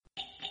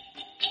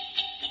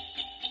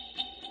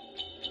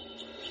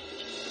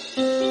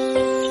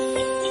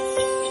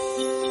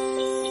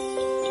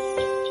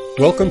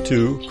Welcome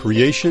to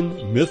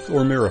Creation, Myth,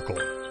 or Miracle.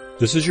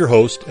 This is your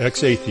host,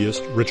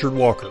 ex-atheist Richard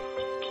Walker.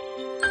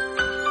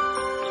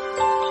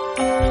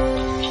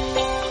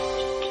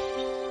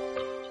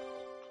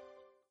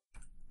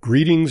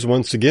 Greetings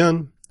once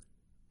again.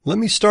 Let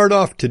me start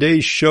off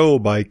today's show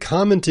by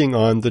commenting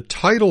on the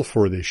title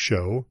for this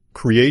show,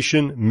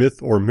 Creation,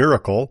 Myth, or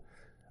Miracle.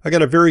 I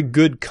got a very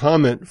good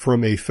comment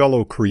from a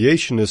fellow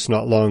creationist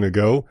not long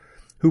ago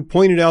who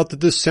pointed out that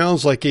this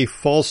sounds like a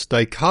false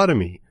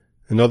dichotomy.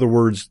 In other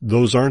words,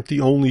 those aren't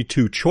the only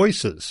two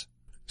choices.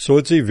 So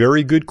it's a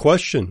very good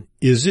question.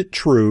 Is it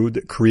true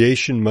that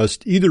creation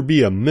must either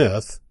be a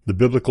myth, the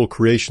biblical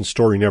creation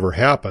story never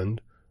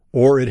happened,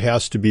 or it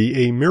has to be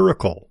a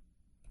miracle?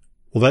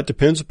 Well, that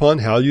depends upon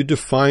how you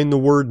define the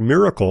word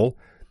miracle,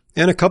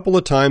 and a couple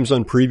of times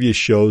on previous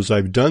shows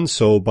I've done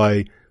so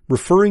by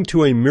referring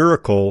to a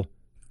miracle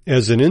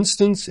as an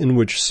instance in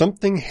which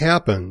something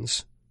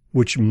happens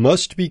which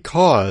must be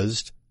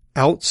caused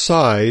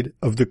outside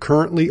of the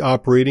currently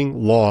operating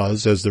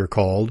laws, as they're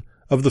called,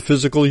 of the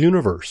physical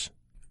universe.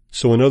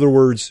 So in other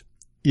words,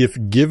 if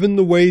given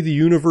the way the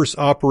universe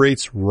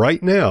operates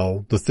right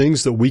now, the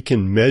things that we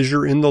can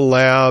measure in the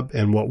lab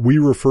and what we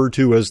refer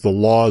to as the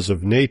laws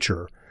of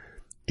nature,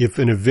 if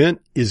an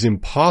event is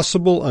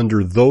impossible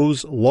under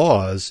those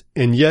laws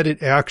and yet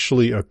it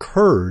actually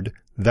occurred,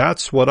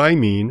 that's what I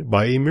mean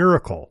by a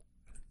miracle.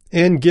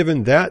 And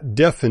given that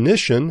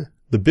definition,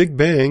 the Big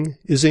Bang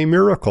is a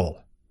miracle.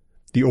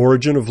 The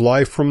origin of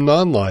life from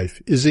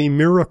non-life is a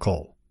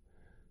miracle.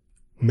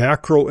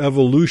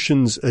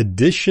 Macroevolution's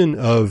addition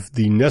of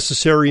the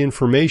necessary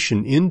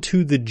information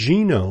into the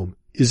genome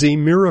is a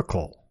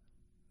miracle.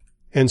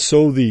 And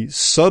so the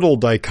subtle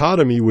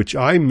dichotomy which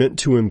I meant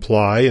to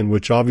imply, and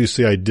which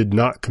obviously I did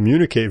not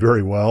communicate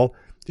very well,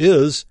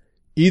 is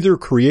either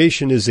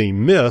creation is a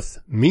myth,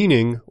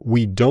 meaning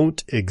we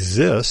don't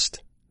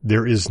exist,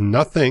 there is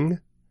nothing,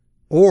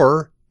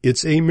 or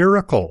it's a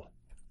miracle.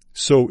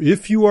 So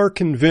if you are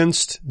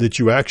convinced that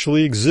you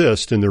actually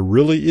exist and there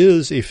really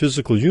is a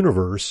physical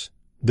universe,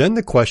 then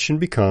the question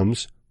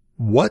becomes,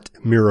 what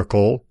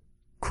miracle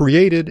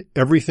created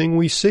everything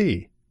we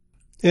see?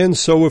 And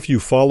so if you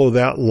follow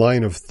that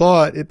line of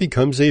thought, it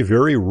becomes a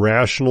very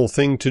rational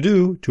thing to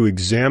do to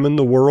examine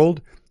the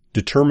world,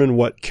 determine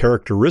what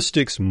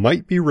characteristics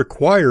might be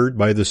required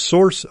by the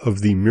source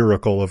of the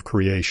miracle of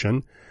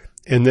creation,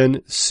 and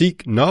then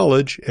seek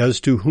knowledge as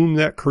to whom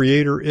that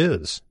creator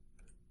is.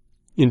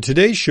 In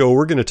today's show,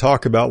 we're going to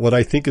talk about what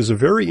I think is a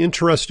very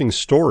interesting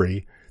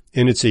story,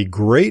 and it's a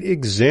great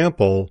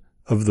example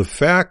of the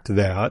fact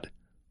that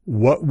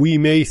what we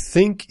may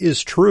think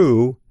is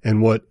true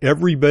and what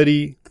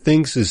everybody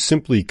thinks is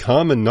simply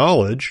common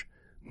knowledge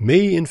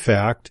may in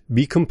fact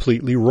be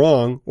completely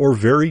wrong or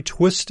very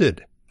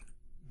twisted.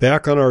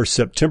 Back on our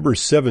September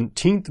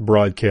 17th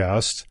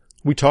broadcast,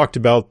 we talked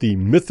about the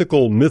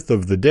mythical myth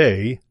of the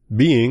day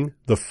being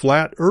the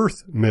flat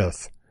earth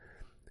myth,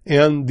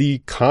 and the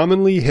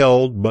commonly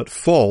held but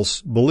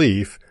false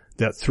belief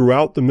that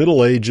throughout the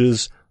Middle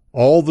Ages,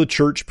 all the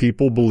church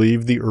people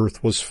believed the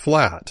earth was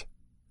flat.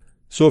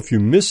 So if you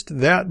missed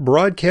that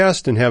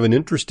broadcast and have an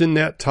interest in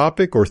that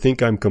topic or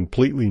think I'm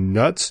completely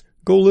nuts,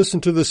 go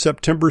listen to the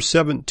September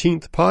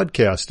 17th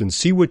podcast and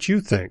see what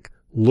you think.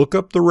 Look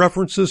up the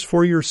references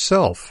for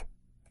yourself.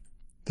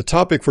 The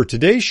topic for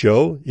today's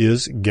show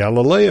is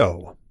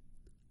Galileo.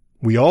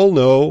 We all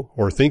know,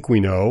 or think we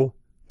know,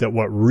 that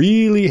what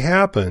really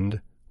happened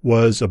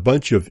was a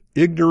bunch of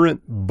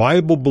ignorant,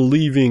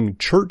 Bible-believing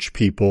church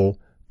people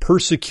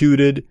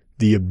persecuted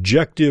the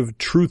objective,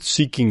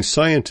 truth-seeking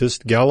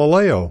scientist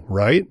Galileo,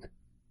 right?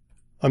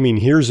 I mean,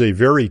 here's a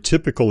very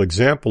typical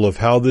example of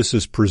how this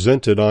is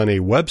presented on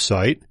a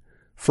website.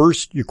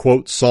 First, you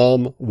quote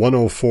Psalm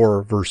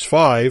 104, verse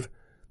 5,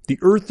 "The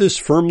earth is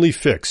firmly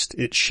fixed,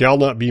 it shall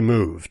not be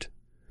moved."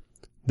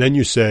 Then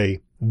you say,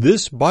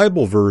 "This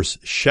Bible verse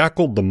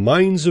shackled the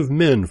minds of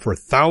men for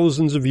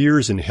thousands of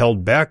years and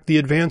held back the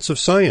advance of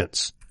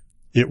science."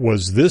 It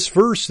was this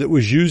verse that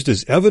was used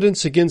as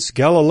evidence against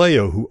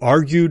Galileo, who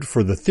argued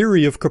for the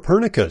theory of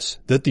Copernicus,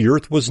 that the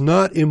earth was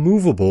not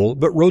immovable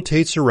but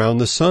rotates around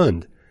the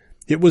sun.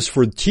 It was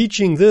for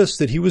teaching this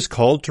that he was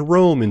called to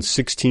Rome in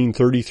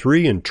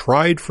 1633 and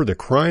tried for the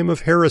crime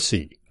of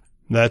heresy.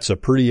 That's a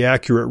pretty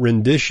accurate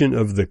rendition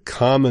of the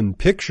common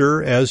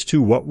picture as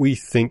to what we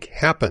think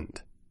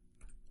happened.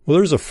 Well,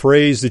 there's a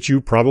phrase that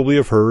you probably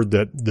have heard,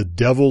 that the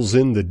devil's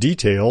in the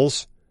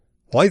details.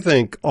 Well, I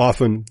think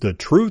often the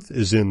truth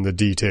is in the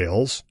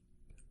details.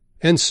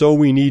 And so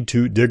we need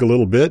to dig a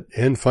little bit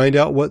and find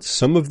out what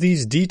some of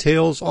these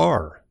details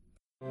are.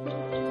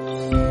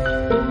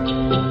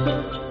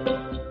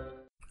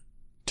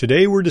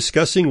 Today we're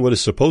discussing what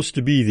is supposed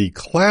to be the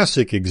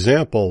classic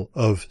example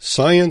of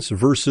science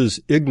versus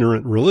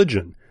ignorant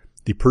religion,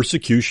 the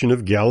persecution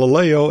of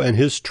Galileo and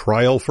his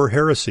trial for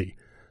heresy.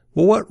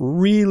 Well, what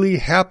really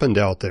happened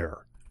out there?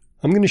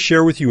 I'm going to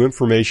share with you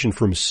information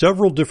from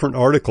several different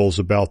articles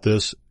about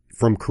this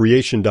from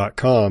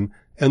creation.com,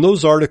 and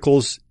those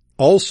articles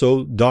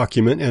also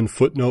document and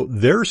footnote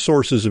their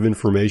sources of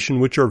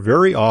information, which are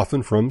very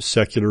often from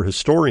secular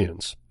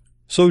historians.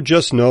 So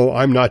just know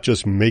I'm not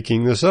just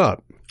making this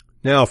up.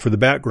 Now for the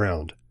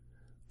background.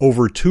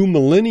 Over 2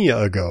 millennia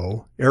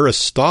ago,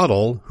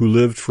 Aristotle, who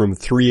lived from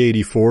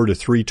 384 to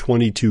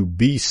 322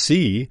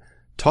 BC,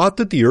 taught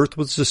that the earth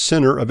was the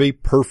center of a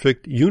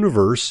perfect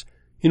universe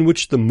in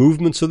which the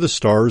movements of the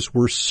stars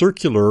were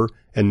circular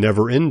and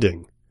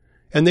never-ending.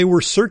 And they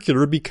were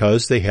circular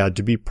because they had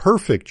to be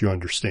perfect, you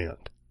understand.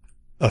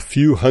 A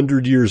few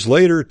hundred years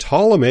later,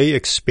 Ptolemy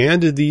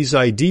expanded these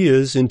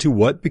ideas into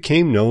what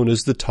became known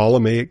as the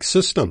Ptolemaic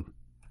system.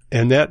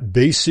 And that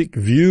basic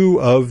view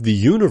of the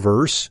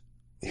universe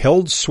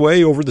held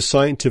sway over the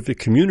scientific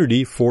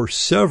community for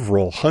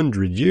several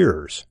hundred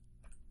years.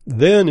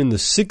 Then in the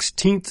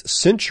 16th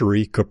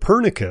century,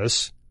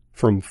 Copernicus,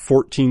 from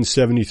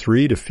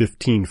 1473 to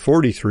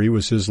 1543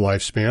 was his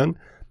lifespan,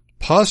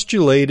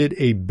 postulated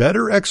a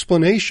better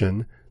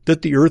explanation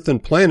that the Earth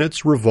and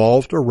planets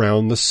revolved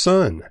around the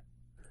sun.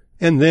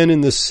 And then in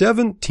the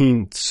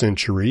 17th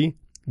century,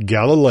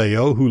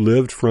 Galileo, who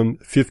lived from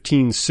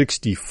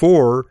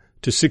 1564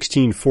 to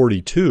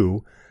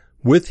 1642,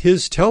 with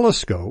his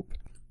telescope,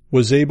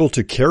 was able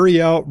to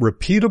carry out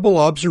repeatable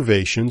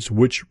observations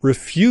which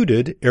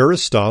refuted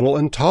Aristotle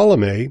and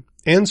Ptolemy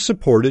and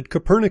supported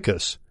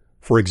Copernicus.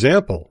 For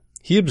example,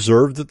 he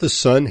observed that the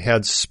sun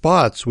had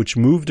spots which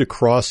moved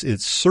across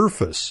its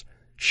surface,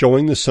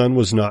 showing the sun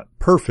was not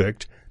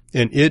perfect,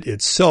 and it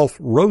itself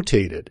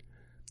rotated.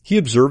 He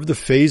observed the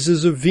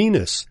phases of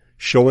Venus,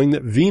 showing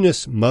that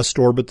Venus must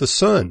orbit the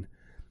sun.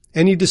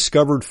 And he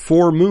discovered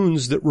 4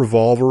 moons that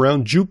revolve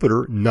around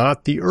Jupiter,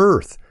 not the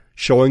Earth,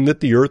 showing that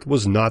the Earth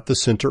was not the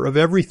center of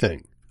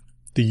everything.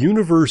 The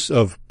universe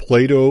of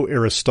Plato,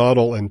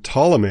 Aristotle, and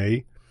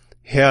Ptolemy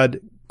had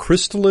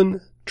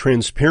crystalline,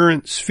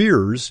 transparent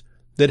spheres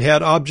that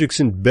had objects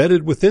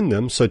embedded within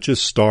them, such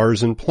as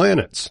stars and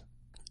planets.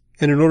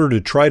 And in order to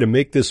try to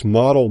make this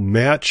model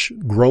match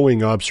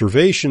growing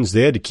observations,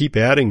 they had to keep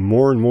adding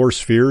more and more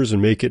spheres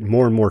and make it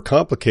more and more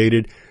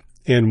complicated.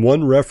 And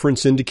one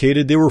reference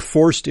indicated they were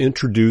forced to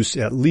introduce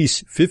at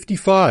least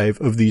 55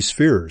 of these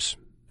spheres.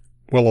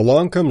 Well,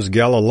 along comes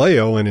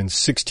Galileo, and in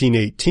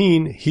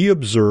 1618, he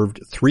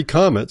observed 3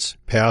 comets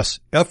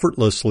pass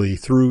effortlessly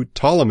through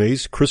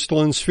Ptolemy's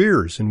crystalline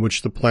spheres, in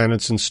which the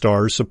planets and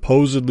stars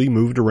supposedly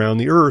moved around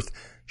the Earth,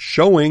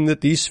 showing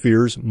that these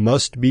spheres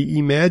must be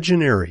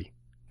imaginary.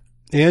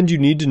 And you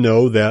need to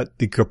know that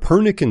the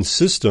Copernican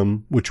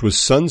system, which was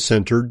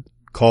sun-centered,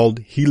 called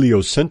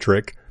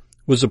heliocentric,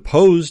 was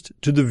opposed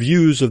to the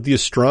views of the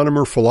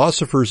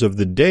astronomer-philosophers of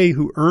the day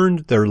who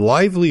earned their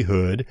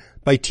livelihood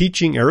by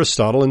teaching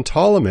Aristotle and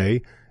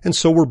Ptolemy, and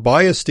so were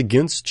biased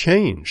against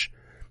change.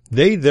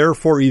 They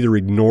therefore either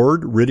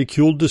ignored,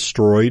 ridiculed,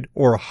 destroyed,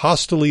 or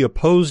hostilely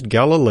opposed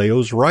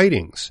Galileo's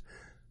writings.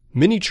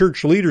 Many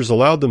church leaders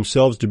allowed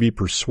themselves to be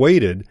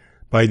persuaded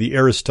by the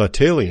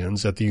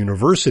Aristotelians at the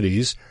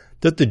universities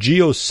that the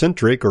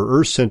geocentric or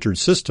earth-centered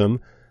system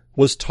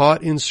was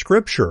taught in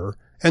Scripture,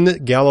 and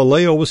that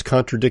Galileo was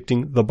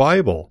contradicting the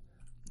Bible.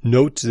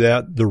 Note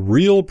that the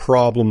real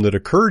problem that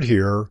occurred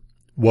here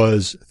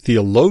was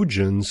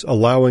theologians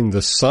allowing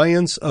the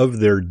science of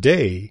their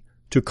day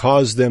to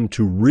cause them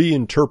to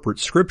reinterpret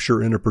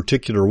Scripture in a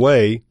particular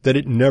way that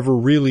it never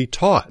really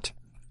taught.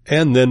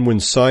 And then when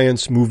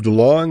science moved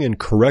along and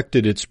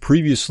corrected its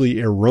previously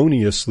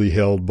erroneously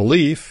held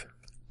belief,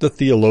 the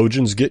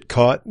theologians get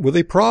caught with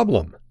a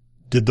problem.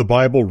 Did the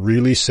Bible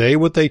really say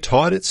what they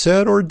taught it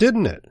said, or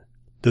didn't it?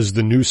 Does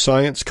the new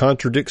science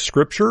contradict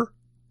Scripture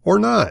or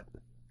not?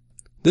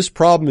 This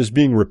problem is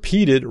being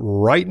repeated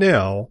right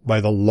now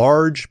by the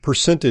large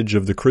percentage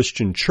of the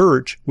Christian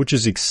church which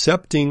is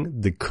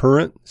accepting the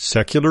current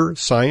secular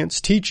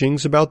science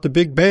teachings about the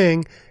Big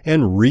Bang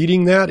and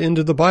reading that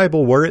into the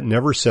Bible where it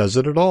never says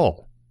it at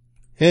all.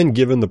 And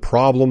given the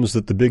problems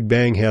that the Big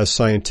Bang has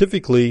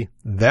scientifically,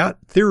 that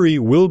theory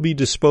will be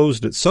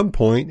disposed at some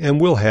point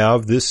and we'll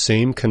have this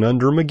same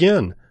conundrum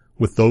again,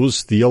 with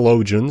those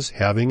theologians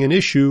having an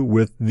issue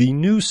with the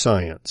new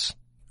science.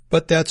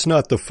 But that's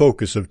not the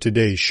focus of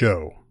today's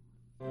show.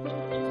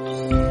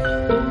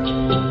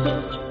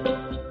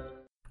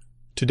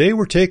 Today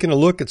we're taking a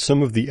look at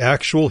some of the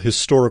actual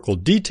historical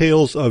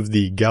details of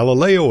the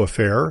Galileo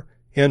affair,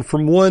 and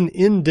from one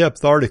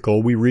in-depth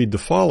article we read the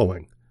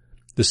following.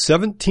 The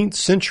 17th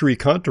century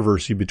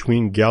controversy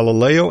between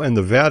Galileo and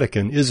the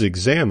Vatican is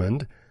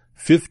examined,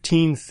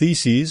 15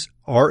 theses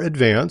are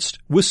advanced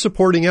with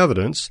supporting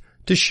evidence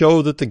to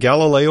show that the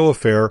Galileo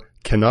affair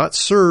cannot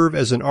serve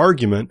as an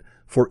argument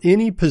for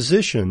any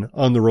position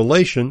on the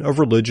relation of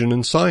religion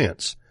and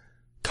science.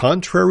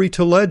 Contrary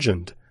to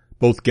legend,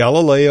 both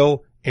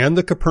Galileo and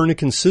the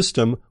Copernican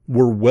system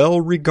were well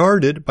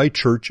regarded by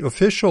church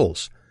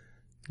officials.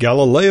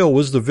 Galileo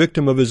was the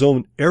victim of his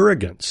own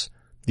arrogance,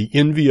 the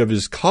envy of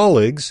his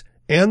colleagues,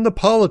 and the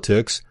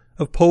politics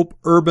of Pope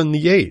Urban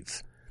VIII.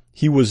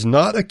 He was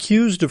not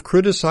accused of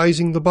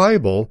criticizing the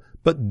Bible,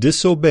 but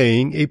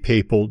disobeying a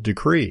papal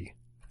decree.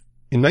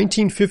 In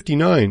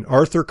 1959,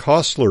 Arthur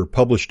Koestler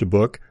published a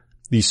book,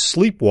 The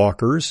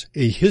Sleepwalkers,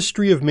 A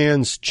History of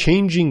Man's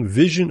Changing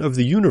Vision of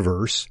the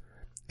Universe,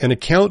 an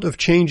account of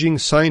changing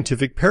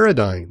scientific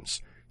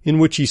paradigms, in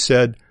which he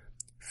said,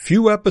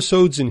 "Few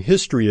episodes in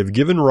history have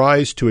given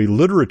rise to a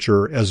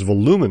literature as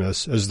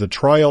voluminous as the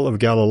trial of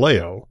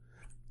Galileo."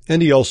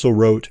 And he also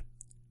wrote,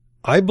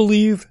 "I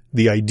believe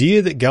the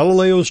idea that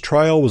Galileo's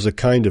trial was a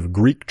kind of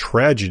Greek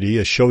tragedy,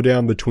 a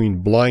showdown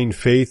between blind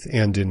faith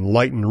and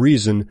enlightened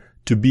reason,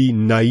 to be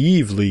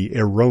naively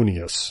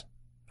erroneous."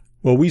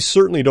 Well, we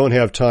certainly don't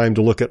have time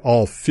to look at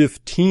all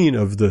 15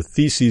 of the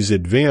theses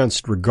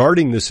advanced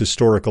regarding this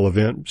historical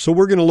event, so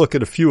we're going to look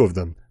at a few of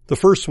them. The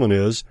first one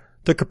is,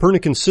 the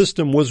Copernican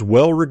system was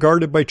well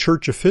regarded by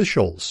church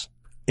officials.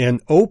 An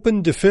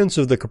open defense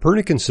of the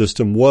Copernican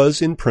system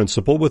was, in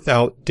principle,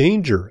 without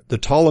danger. The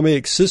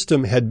Ptolemaic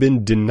system had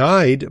been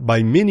denied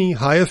by many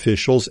high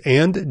officials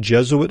and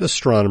Jesuit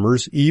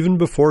astronomers even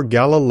before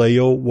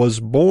Galileo was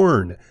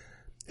born.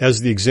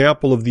 As the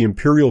example of the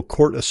imperial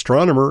court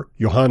astronomer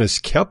Johannes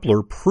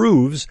Kepler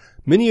proves,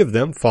 many of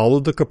them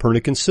followed the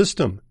Copernican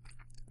system.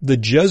 The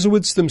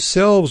Jesuits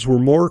themselves were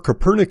more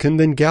Copernican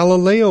than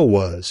Galileo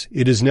was.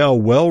 It is now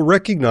well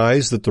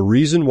recognized that the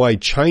reason why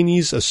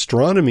Chinese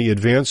astronomy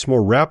advanced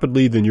more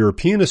rapidly than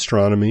European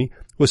astronomy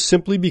was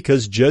simply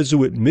because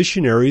Jesuit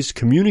missionaries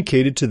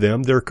communicated to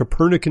them their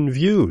Copernican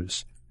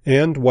views.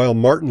 And while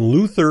Martin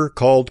Luther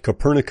called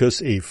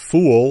Copernicus a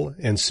fool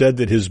and said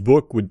that his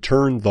book would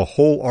turn the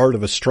whole art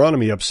of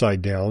astronomy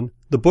upside down,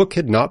 the book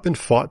had not been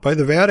fought by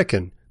the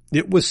Vatican.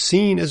 It was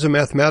seen as a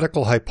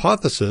mathematical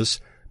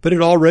hypothesis, but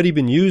had already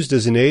been used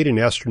as an aid in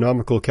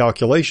astronomical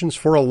calculations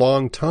for a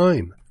long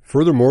time.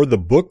 Furthermore, the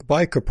book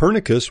by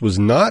Copernicus was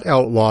not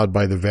outlawed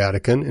by the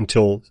Vatican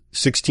until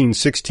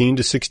 1616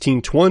 to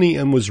 1620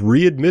 and was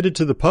readmitted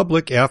to the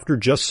public after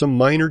just some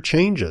minor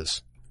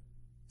changes.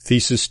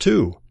 Thesis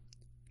 2.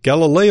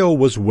 Galileo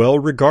was well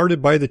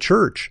regarded by the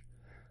Church.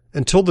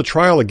 Until the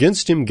trial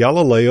against him,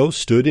 Galileo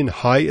stood in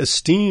high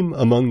esteem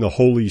among the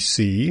Holy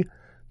See,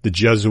 the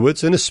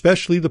Jesuits, and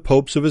especially the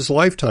popes of his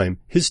lifetime.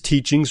 His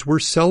teachings were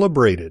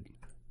celebrated.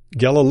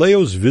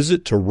 Galileo's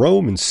visit to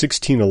Rome in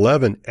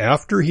 1611,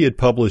 after he had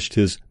published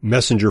his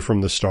Messenger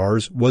from the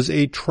Stars, was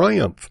a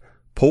triumph.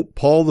 Pope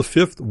Paul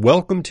V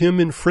welcomed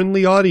him in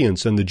friendly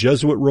audience, and the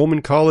Jesuit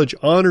Roman College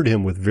honored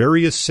him with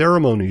various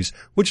ceremonies,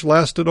 which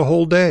lasted a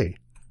whole day.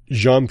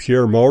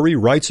 Jean-Pierre Maury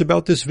writes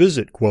about this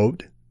visit,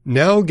 quote,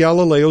 "Now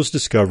Galileo's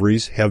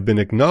discoveries have been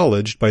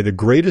acknowledged by the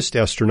greatest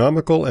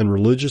astronomical and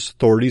religious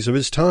authorities of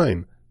his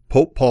time.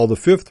 Pope Paul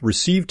V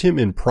received him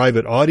in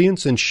private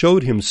audience and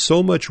showed him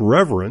so much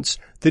reverence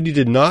that he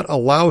did not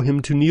allow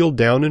him to kneel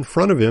down in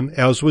front of him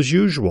as was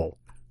usual.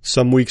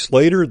 Some weeks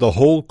later, the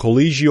whole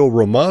Collegio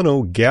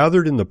Romano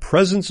gathered in the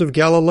presence of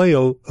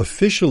Galileo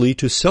officially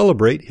to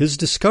celebrate his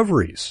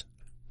discoveries."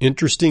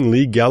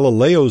 Interestingly,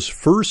 Galileo's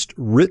first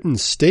written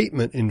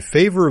statement in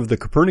favor of the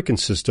Copernican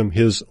system,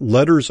 his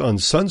Letters on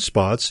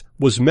Sunspots,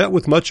 was met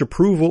with much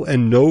approval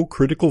and no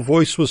critical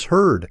voice was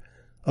heard.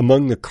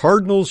 Among the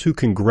cardinals who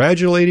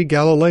congratulated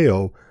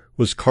Galileo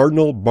was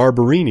Cardinal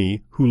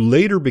Barberini, who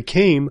later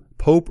became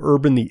Pope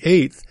Urban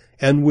VIII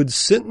and would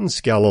sentence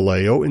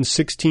Galileo in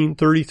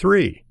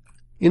 1633.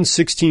 In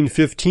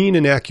 1615,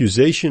 an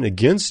accusation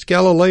against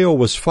Galileo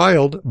was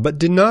filed but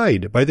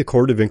denied by the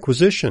Court of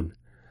Inquisition.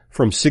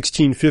 From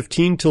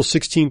 1615 till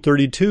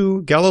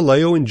 1632,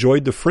 Galileo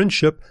enjoyed the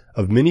friendship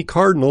of many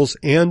cardinals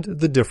and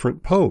the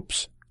different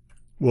popes.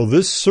 Well,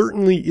 this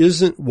certainly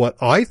isn't what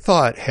I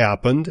thought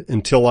happened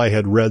until I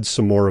had read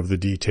some more of the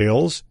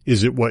details.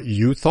 Is it what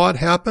you thought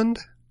happened?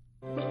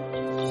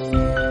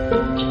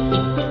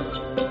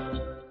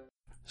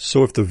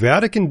 So if the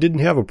Vatican didn't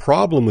have a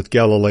problem with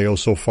Galileo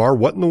so far,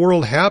 what in the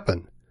world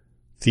happened?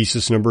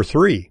 Thesis number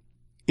 3.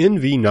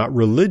 Envy, not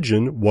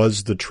religion,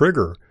 was the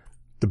trigger.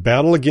 The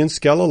battle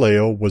against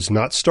Galileo was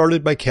not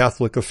started by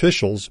Catholic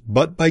officials,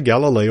 but by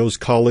Galileo's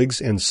colleagues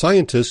and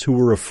scientists who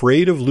were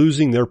afraid of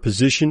losing their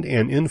position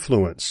and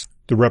influence.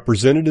 The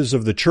representatives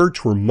of the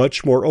Church were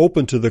much more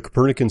open to the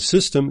Copernican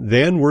system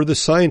than were the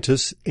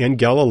scientists and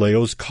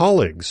Galileo's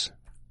colleagues.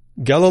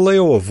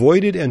 Galileo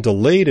avoided and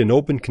delayed an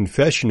open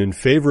confession in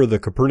favor of the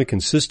Copernican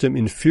system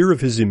in fear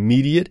of his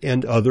immediate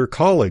and other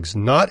colleagues,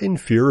 not in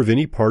fear of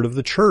any part of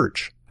the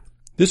Church.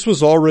 This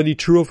was already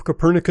true of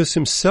Copernicus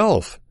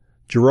himself.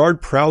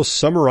 Gerard Prowse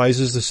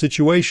summarizes the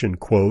situation,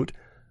 quote,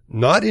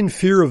 "Not in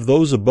fear of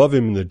those above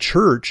him in the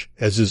Church,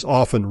 as is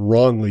often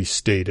wrongly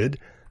stated,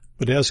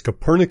 but as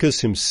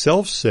Copernicus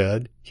himself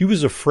said, he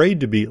was afraid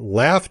to be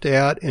laughed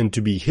at and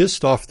to be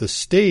hissed off the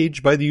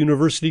stage by the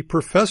university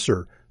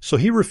professor, so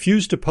he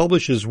refused to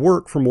publish his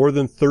work for more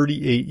than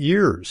 38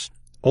 years.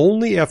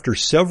 Only after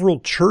several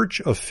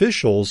Church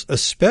officials,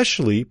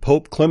 especially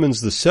Pope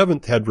Clemens VII,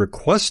 had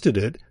requested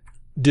it,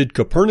 did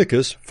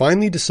Copernicus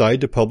finally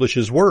decide to publish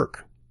his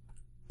work.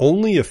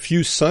 Only a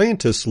few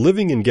scientists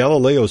living in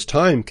Galileo's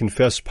time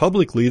confessed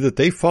publicly that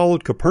they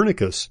followed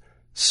Copernicus.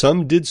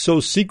 Some did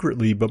so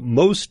secretly, but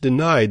most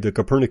denied the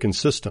Copernican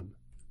system.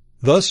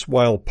 Thus,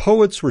 while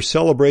poets were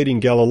celebrating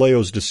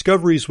Galileo's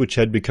discoveries, which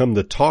had become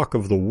the talk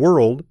of the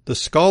world, the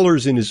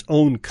scholars in his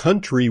own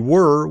country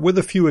were, with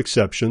a few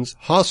exceptions,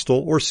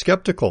 hostile or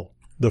skeptical.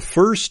 The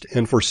first,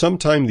 and for some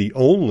time the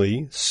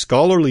only,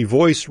 scholarly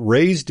voice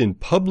raised in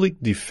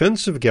public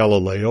defense of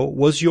Galileo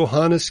was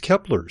Johannes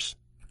Kepler's.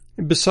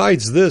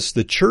 Besides this,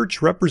 the Church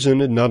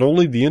represented not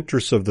only the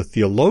interests of the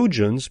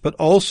theologians, but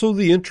also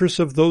the interests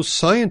of those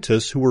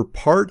scientists who were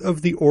part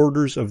of the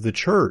orders of the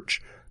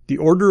Church. The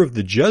order of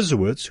the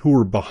Jesuits, who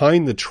were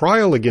behind the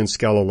trial against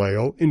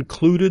Galileo,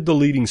 included the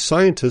leading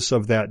scientists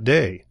of that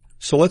day.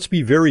 So let's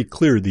be very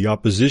clear, the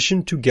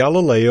opposition to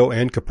Galileo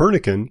and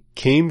Copernican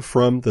came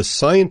from the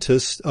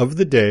scientists of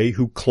the day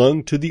who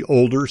clung to the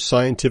older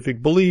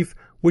scientific belief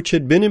which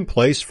had been in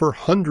place for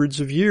hundreds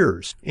of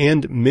years,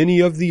 and many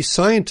of these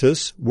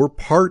scientists were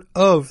part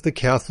of the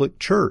Catholic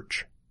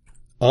Church.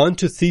 On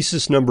to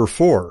thesis number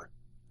 4.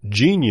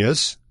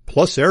 Genius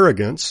plus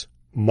arrogance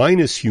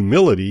minus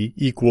humility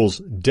equals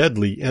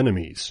deadly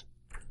enemies.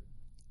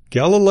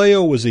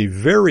 Galileo was a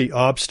very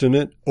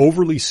obstinate,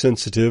 overly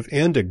sensitive,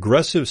 and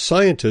aggressive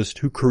scientist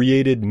who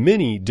created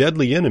many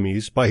deadly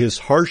enemies by his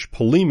harsh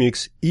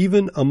polemics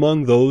even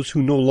among those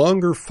who no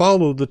longer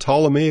followed the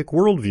Ptolemaic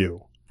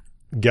worldview.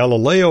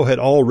 Galileo had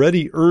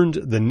already earned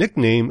the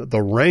nickname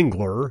the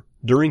Wrangler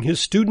during his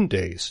student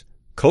days.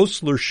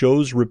 Koestler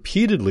shows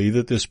repeatedly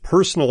that this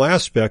personal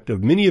aspect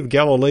of many of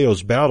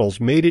Galileo's battles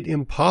made it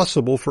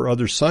impossible for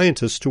other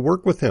scientists to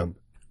work with him.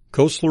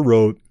 Koestler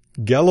wrote,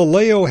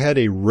 Galileo had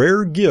a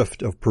rare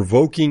gift of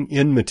provoking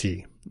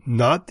enmity,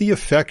 not the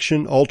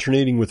affection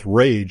alternating with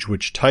rage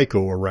which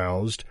Tycho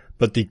aroused,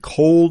 but the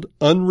cold,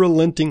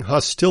 unrelenting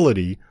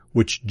hostility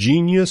which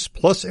genius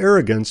plus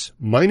arrogance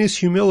minus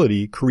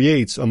humility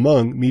creates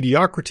among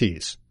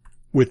mediocrities.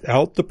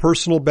 Without the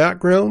personal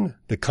background,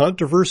 the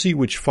controversy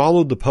which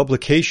followed the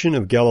publication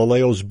of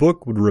Galileo's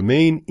book would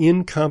remain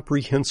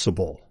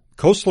incomprehensible.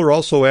 Koestler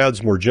also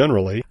adds more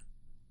generally,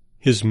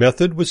 his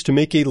method was to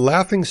make a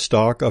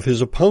laughingstock of his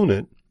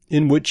opponent,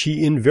 in which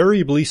he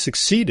invariably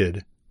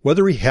succeeded,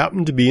 whether he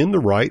happened to be in the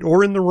right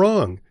or in the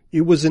wrong.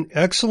 It was an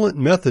excellent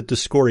method to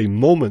score a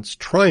moment's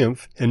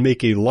triumph and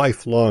make a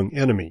lifelong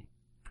enemy.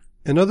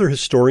 Another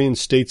historian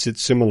states it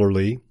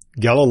similarly,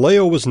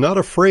 Galileo was not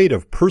afraid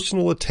of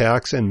personal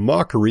attacks and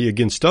mockery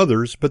against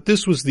others, but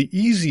this was the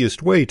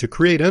easiest way to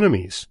create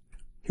enemies.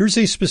 Here's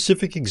a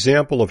specific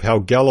example of how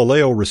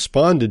Galileo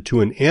responded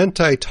to an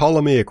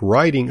anti-Ptolemaic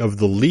writing of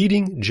the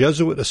leading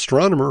Jesuit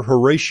astronomer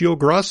Horatio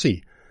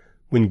Grassi.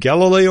 When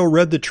Galileo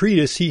read the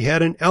treatise, he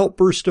had an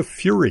outburst of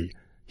fury.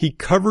 He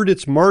covered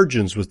its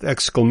margins with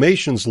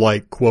exclamations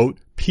like, quote,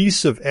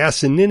 piece of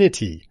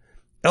asininity,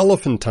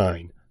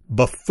 elephantine,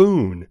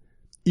 buffoon,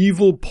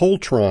 evil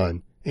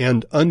poltron,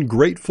 and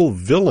ungrateful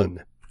villain.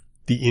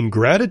 The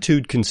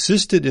ingratitude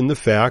consisted in the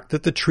fact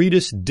that the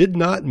treatise did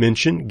not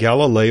mention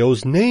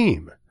Galileo's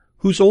name,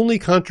 whose only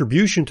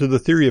contribution to the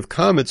theory of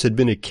comets had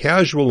been a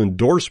casual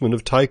endorsement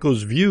of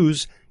Tycho's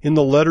views in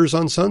the letters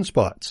on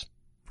sunspots.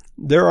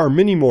 There are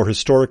many more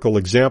historical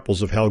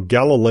examples of how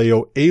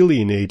Galileo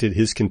alienated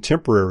his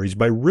contemporaries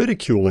by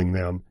ridiculing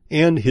them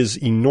and his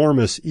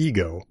enormous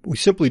ego. We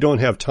simply don't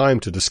have time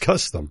to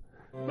discuss them.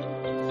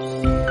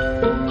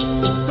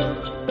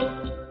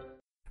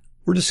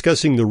 We're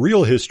discussing the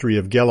real history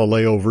of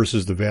Galileo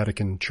versus the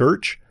Vatican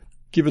Church.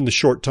 Given the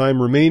short time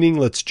remaining,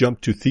 let's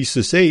jump to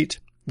Thesis 8.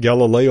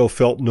 Galileo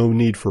felt no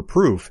need for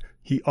proof.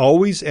 He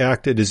always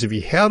acted as if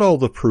he had all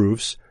the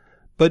proofs,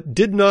 but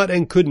did not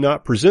and could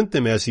not present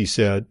them, as he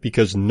said,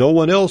 because no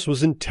one else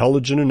was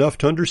intelligent enough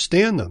to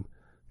understand them.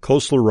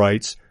 Koestler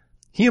writes,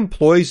 he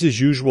employs his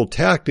usual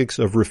tactics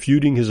of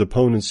refuting his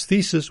opponent's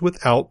thesis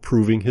without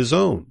proving his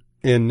own.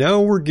 And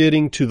now we're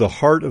getting to the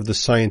heart of the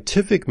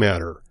scientific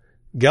matter.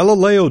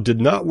 Galileo did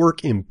not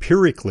work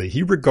empirically.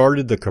 He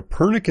regarded the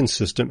Copernican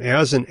system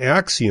as an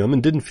axiom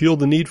and didn't feel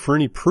the need for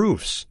any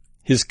proofs.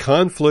 His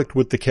conflict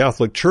with the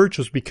Catholic Church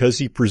was because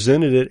he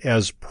presented it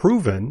as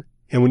proven,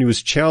 and when he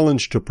was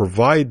challenged to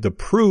provide the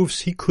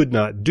proofs, he could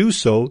not do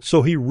so,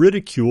 so he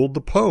ridiculed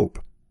the Pope.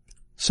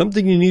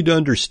 Something you need to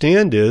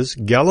understand is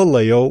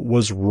Galileo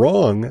was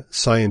wrong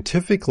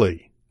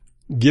scientifically.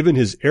 Given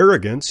his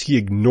arrogance, he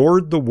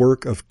ignored the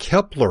work of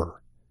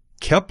Kepler.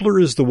 Kepler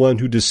is the one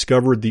who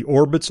discovered the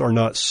orbits are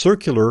not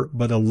circular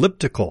but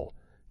elliptical.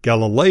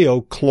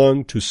 Galileo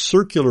clung to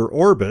circular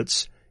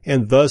orbits,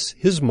 and thus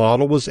his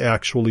model was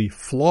actually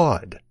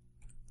flawed.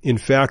 In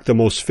fact, the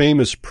most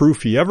famous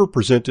proof he ever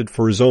presented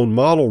for his own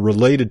model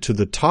related to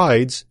the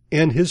tides,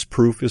 and his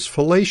proof is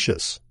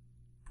fallacious.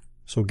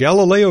 So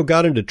Galileo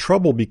got into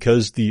trouble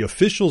because the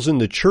officials in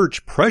the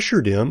church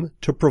pressured him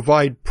to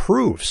provide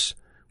proofs.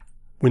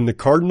 When the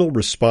cardinal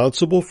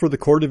responsible for the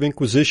Court of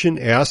Inquisition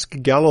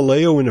asked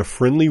Galileo in a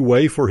friendly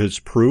way for his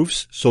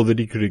proofs so that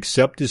he could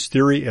accept his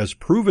theory as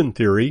proven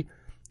theory,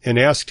 and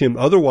asked him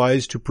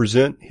otherwise to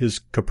present his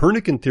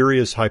Copernican theory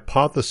as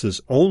hypothesis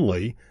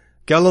only,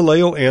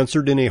 Galileo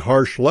answered in a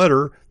harsh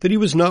letter that he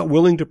was not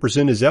willing to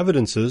present his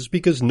evidences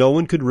because no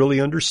one could really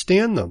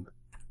understand them.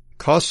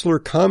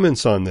 Koestler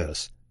comments on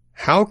this.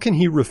 How can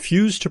he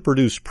refuse to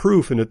produce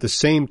proof and at the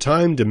same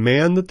time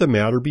demand that the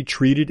matter be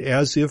treated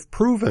as if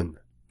proven?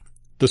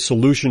 The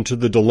solution to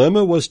the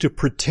dilemma was to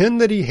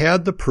pretend that he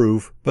had the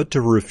proof, but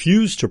to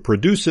refuse to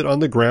produce it on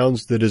the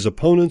grounds that his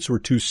opponents were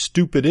too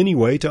stupid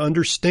anyway to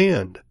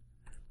understand.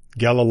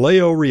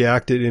 Galileo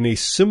reacted in a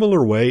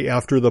similar way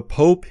after the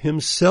Pope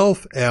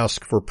himself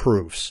asked for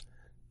proofs.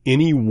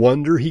 Any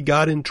wonder he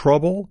got in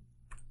trouble?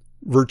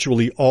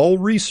 Virtually all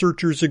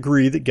researchers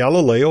agree that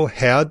Galileo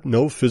had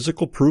no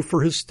physical proof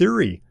for his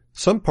theory.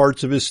 Some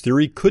parts of his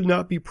theory could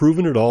not be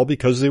proven at all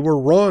because they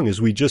were wrong, as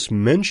we just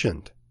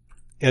mentioned.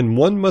 And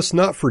one must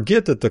not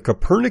forget that the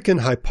Copernican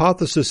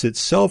hypothesis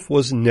itself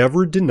was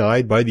never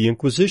denied by the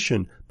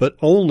Inquisition, but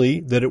only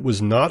that it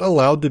was not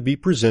allowed to be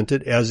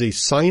presented as a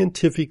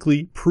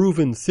scientifically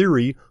proven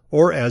theory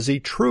or as a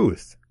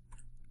truth.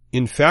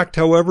 In fact,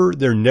 however,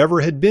 there never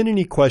had been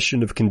any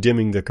question of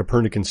condemning the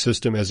Copernican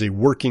system as a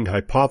working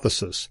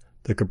hypothesis.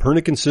 The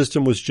Copernican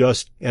system was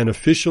just an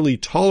officially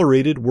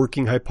tolerated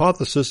working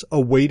hypothesis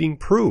awaiting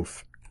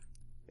proof.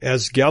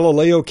 As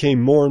Galileo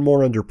came more and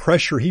more under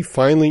pressure, he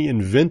finally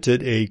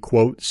invented a,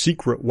 quote,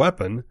 secret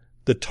weapon,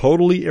 the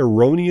totally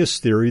erroneous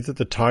theory that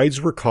the tides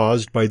were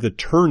caused by the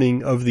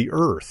turning of the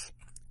earth.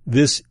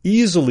 This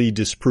easily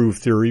disproved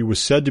theory was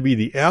said to be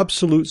the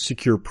absolute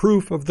secure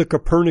proof of the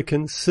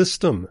Copernican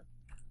system.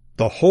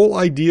 The whole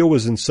idea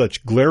was in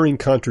such glaring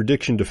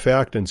contradiction to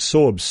fact and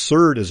so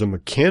absurd as a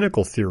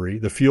mechanical theory,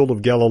 the field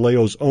of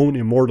Galileo's own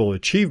immortal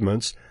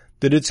achievements,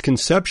 that its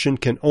conception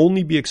can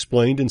only be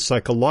explained in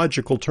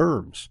psychological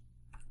terms.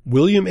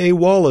 William A.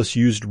 Wallace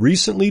used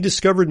recently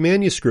discovered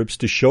manuscripts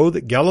to show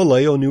that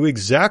Galileo knew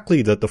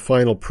exactly that the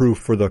final proof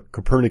for the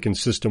Copernican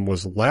system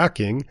was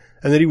lacking,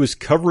 and that he was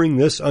covering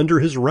this under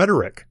his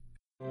rhetoric.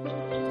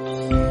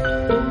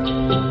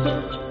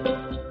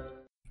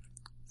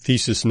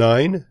 Thesis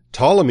 9.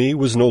 Ptolemy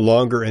was no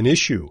longer an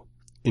issue.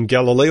 In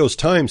Galileo's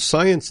time,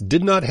 science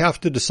did not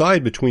have to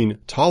decide between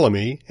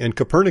Ptolemy and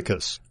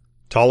Copernicus.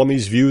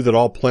 Ptolemy's view that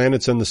all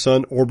planets and the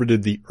sun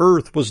orbited the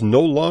Earth was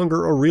no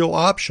longer a real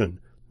option.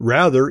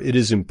 Rather, it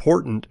is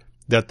important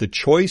that the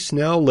choice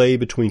now lay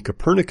between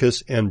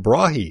Copernicus and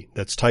Brahe,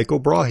 that's Tycho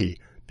Brahe,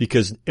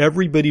 because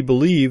everybody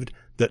believed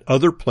that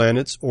other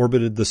planets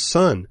orbited the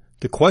sun.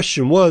 The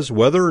question was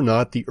whether or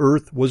not the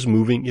Earth was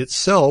moving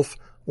itself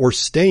or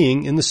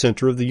staying in the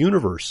center of the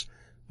universe.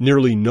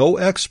 Nearly no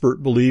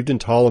expert believed in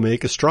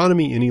Ptolemaic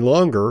astronomy any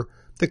longer.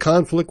 The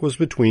conflict was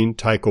between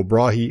Tycho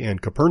Brahe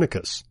and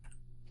Copernicus.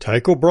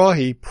 Tycho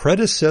Brahe,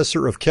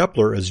 predecessor of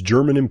Kepler as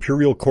German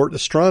imperial court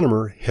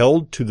astronomer,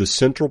 held to the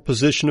central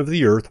position of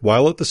the Earth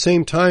while at the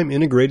same time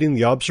integrating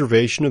the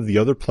observation of the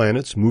other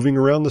planets moving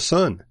around the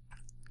sun.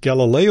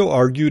 Galileo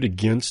argued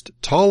against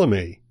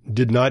Ptolemy,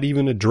 did not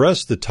even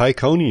address the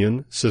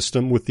Tychonian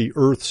system with the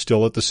Earth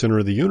still at the center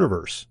of the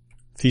universe.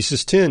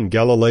 Thesis 10.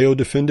 Galileo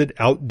defended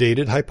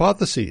outdated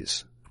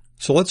hypotheses.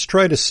 So let's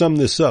try to sum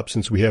this up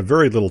since we have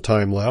very little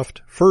time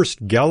left.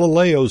 First,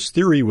 Galileo's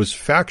theory was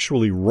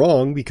factually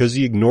wrong because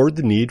he ignored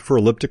the need for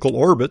elliptical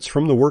orbits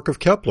from the work of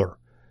Kepler.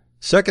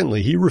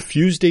 Secondly, he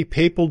refused a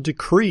papal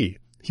decree.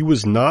 He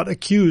was not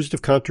accused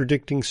of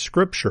contradicting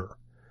Scripture.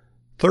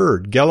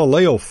 Third,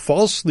 Galileo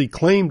falsely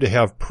claimed to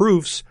have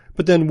proofs,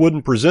 but then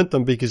wouldn't present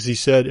them because he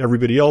said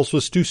everybody else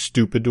was too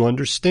stupid to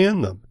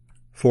understand them.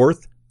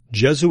 Fourth,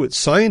 Jesuit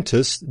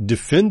scientists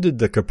defended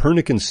the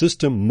Copernican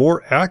system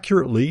more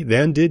accurately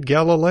than did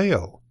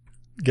Galileo.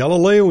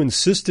 Galileo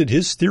insisted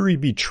his theory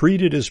be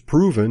treated as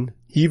proven,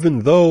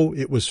 even though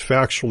it was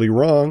factually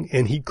wrong,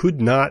 and he could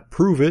not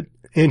prove it,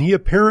 and he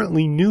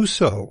apparently knew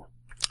so.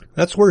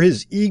 That's where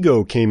his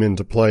ego came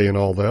into play in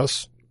all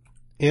this.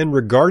 And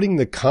regarding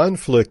the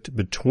conflict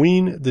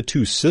between the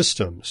two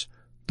systems,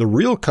 the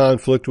real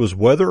conflict was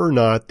whether or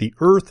not the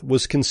Earth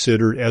was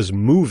considered as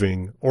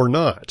moving or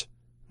not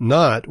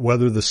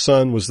whether the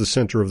sun was the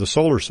center of the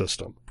solar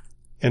system.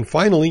 And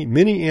finally,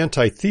 many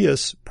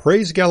anti-theists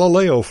praise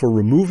Galileo for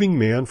removing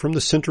man from the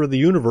center of the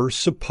universe,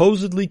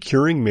 supposedly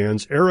curing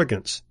man's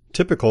arrogance.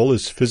 Typical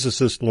is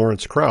physicist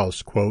Lawrence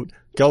Krauss, quote,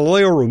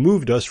 "Galileo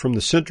removed us from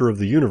the center of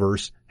the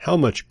universe. How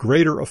much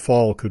greater a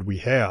fall could we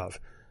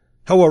have?"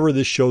 However,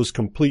 this shows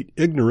complete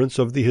ignorance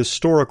of the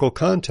historical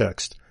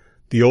context.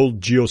 The old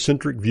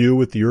geocentric view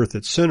with the Earth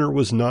at center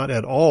was not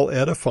at all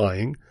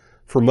edifying.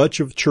 For much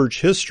of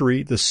church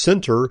history, the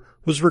center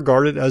was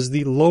regarded as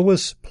the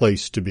lowest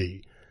place to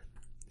be.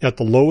 At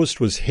the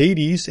lowest was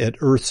Hades at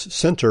Earth's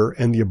center,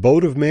 and the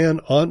abode of man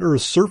on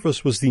Earth's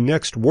surface was the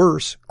next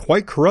worse,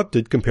 quite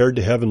corrupted compared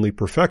to heavenly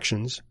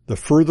perfections. The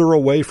further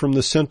away from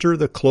the center,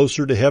 the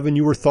closer to heaven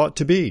you were thought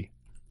to be.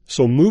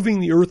 So moving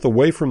the Earth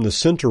away from the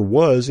center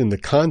was, in the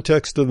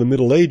context of the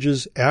Middle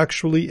Ages,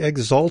 actually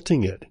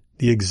exalting it,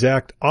 the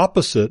exact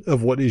opposite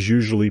of what is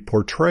usually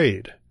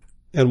portrayed.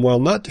 And while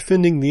not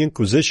defending the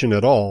Inquisition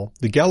at all,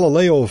 the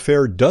Galileo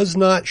affair does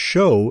not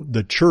show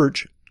the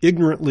Church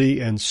ignorantly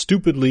and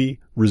stupidly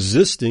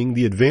resisting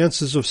the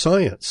advances of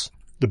science.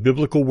 The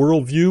biblical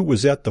worldview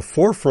was at the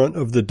forefront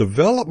of the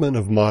development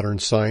of modern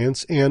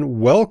science and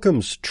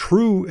welcomes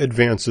true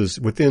advances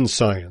within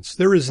science.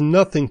 There is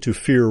nothing to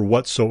fear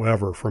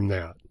whatsoever from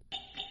that.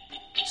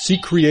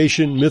 See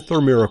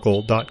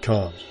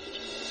creationmythormiracle.com.